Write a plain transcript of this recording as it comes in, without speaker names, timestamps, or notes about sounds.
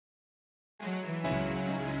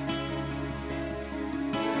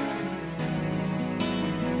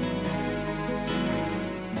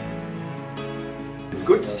It's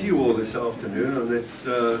good to see you all this afternoon on this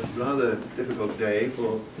rather difficult day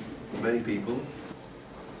for many people.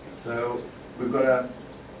 So we've got a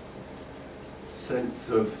sense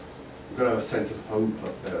of hope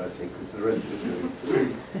up there, I think, because the rest of it's going to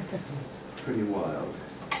be pretty wild.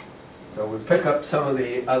 So we'll pick up some of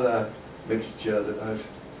the other mixture that I've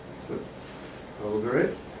put over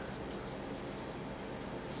it.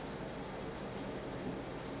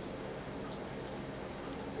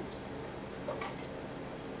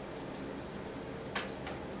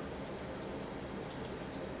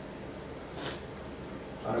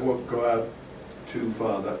 I won't go out too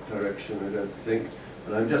far that direction, I don't think.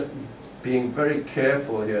 And I'm just being very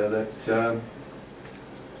careful here that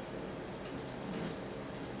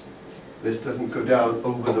this doesn't go down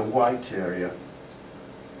over the white area.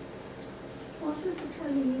 What was the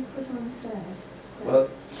colour you put on first? Well,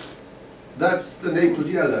 that's the Naples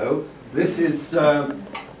yellow. This is the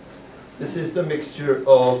mixture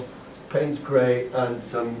of Payne's grey and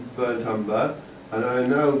some burnt umber, and I'm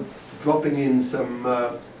now dropping in some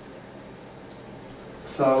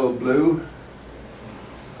Sarlo blue,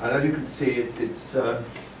 and as you can see, it's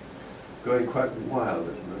going quite wild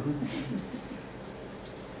at the moment.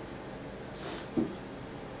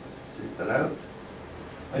 Take that out,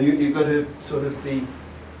 and you've got to sort of be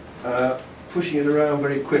pushing it around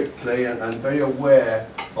very quickly and very aware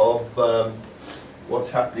of what's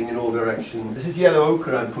happening in all directions. This is yellow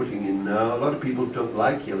ochre I'm putting in now. A lot of people don't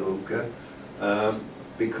like yellow ochre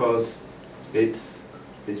because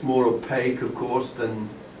it's more opaque, of course, than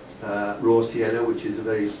raw sienna, which is a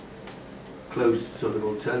very close sort of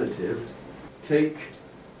alternative. Take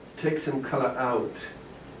some colour out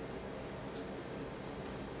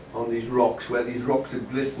on these rocks, where these rocks are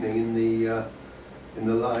glistening in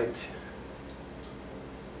the light.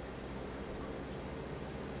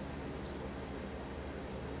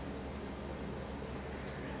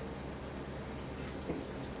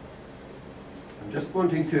 I'm just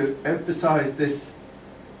wanting to emphasize this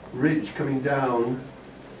ridge coming down,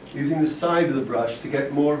 using the side of the brush to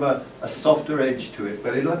get more of a softer edge to it,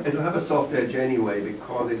 but it'll have a soft edge anyway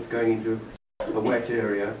because it's going into a wet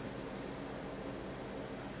area.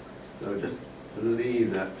 So just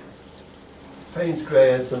leave that. Payne's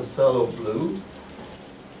grey and some Sarlo blue.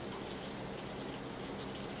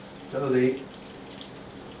 So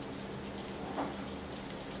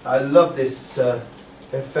I love this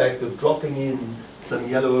effect of dropping in some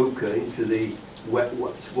yellow ochre into the wet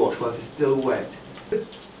wash whilst it's still wet.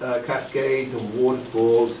 Cascades and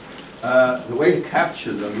waterfalls, the way to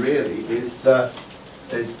capture them really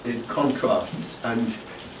is contrasts, and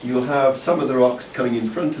you'll have some of the rocks coming in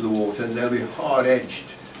front of the water and they'll be hard edged,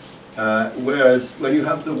 whereas when you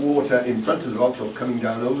have the water in front of the rocks or coming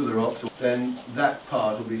down over the rocks, then that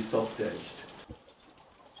part will be soft edged.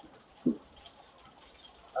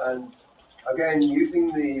 And again,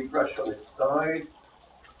 using the brush on its side,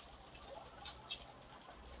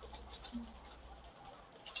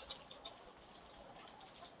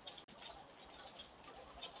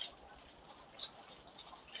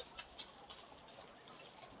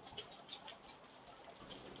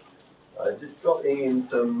 just dropping in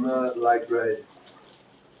some light red.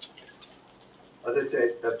 As I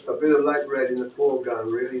said, a bit of light red in the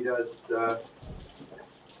foreground really does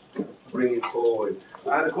bring it forward.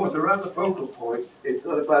 And of course, around the focal point, it's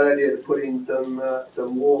not a bad idea to put in some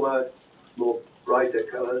warmer, more brighter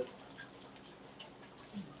colours.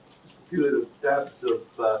 A few little dabs of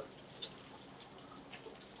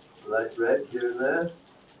light red here and there.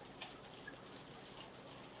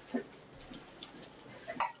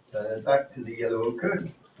 Back to the yellow ochre.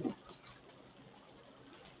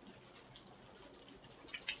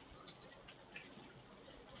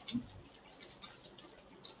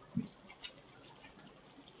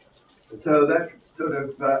 And so that sort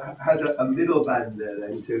of has a middle band there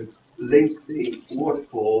then to link the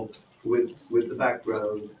waterfall with the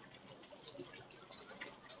background.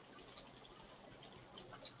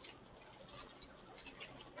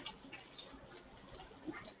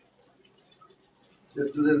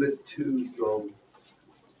 Just a little bit too strong.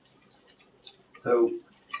 So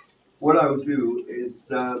what I will do is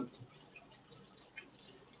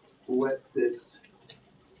wet this,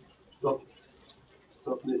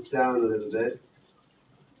 soften it down a little bit.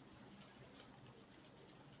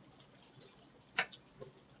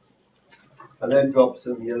 And then drop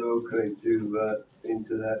some yellow ochre into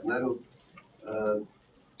that, and that'll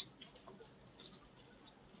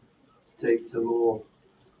take some more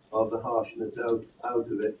of the harshness out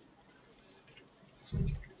of it.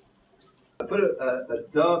 I put a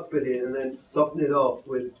dark bit in and then soften it off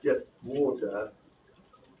with just water.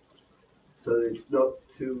 so it's not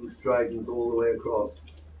too strident all the way across.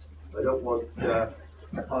 I don't want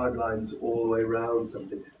hard lines all the way around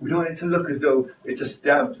something. We don't want it to look as though it's a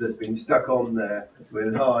stamp that's been stuck on there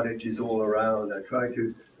with hard edges all around. I try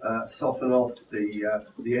to soften off the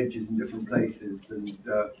edges in different places, and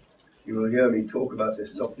you will hear me talk about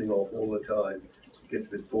this softening off all the time. It gets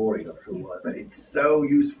a bit boring after a while, but it's so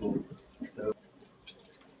useful. So,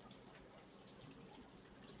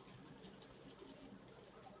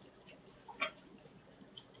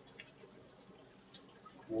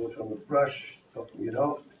 water on the brush, softening it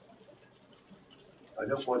off. I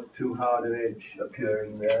don't want too hard an edge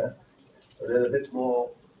appearing there. And then a bit more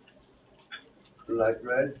light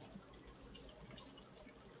red.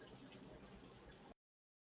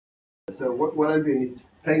 So what I'm doing is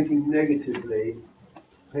painting negatively,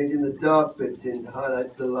 painting the dark bits in to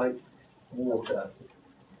highlight the light water.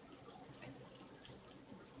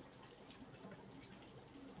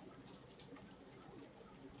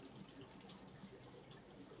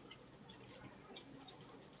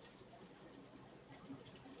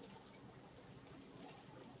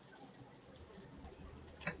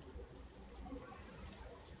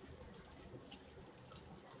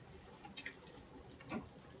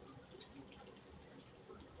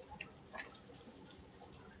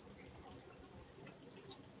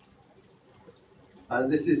 And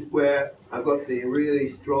this is where I've got the really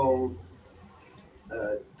strong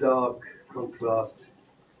dark contrast.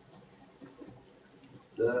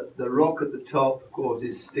 The rock at the top, of course,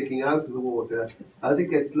 is sticking out of the water. As it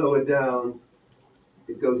gets lower down,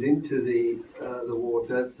 it goes into the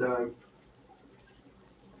water.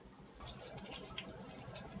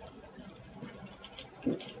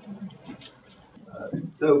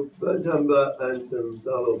 So burnt umber and some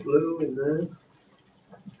phthalo blue in there.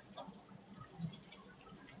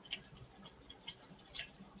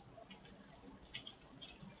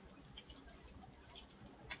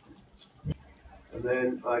 And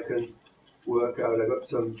then I can work out, I've got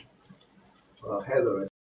some heather, I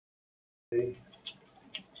see.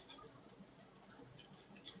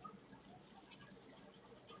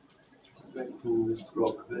 Strengthen this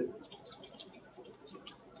rock a bit.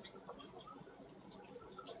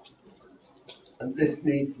 And this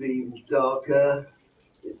needs to be even darker.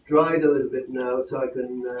 It's dried a little bit now, so I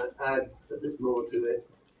can add a bit more to it.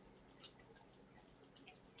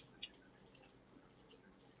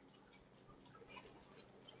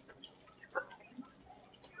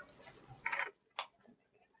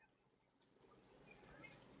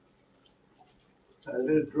 And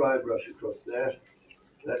a bit of dry brush across there.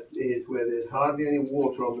 That is where there's hardly any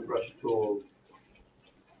water on the brush at all.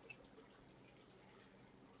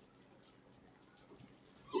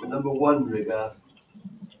 The number 1 rigger.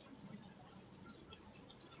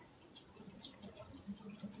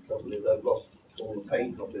 Trouble is I've lost all the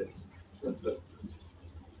paint off it.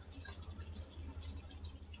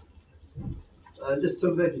 And just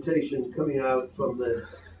some vegetation coming out from the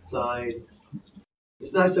side.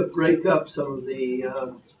 It's nice to break up some of the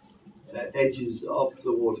edges of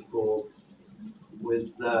the waterfall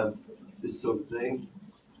with this sort of thing.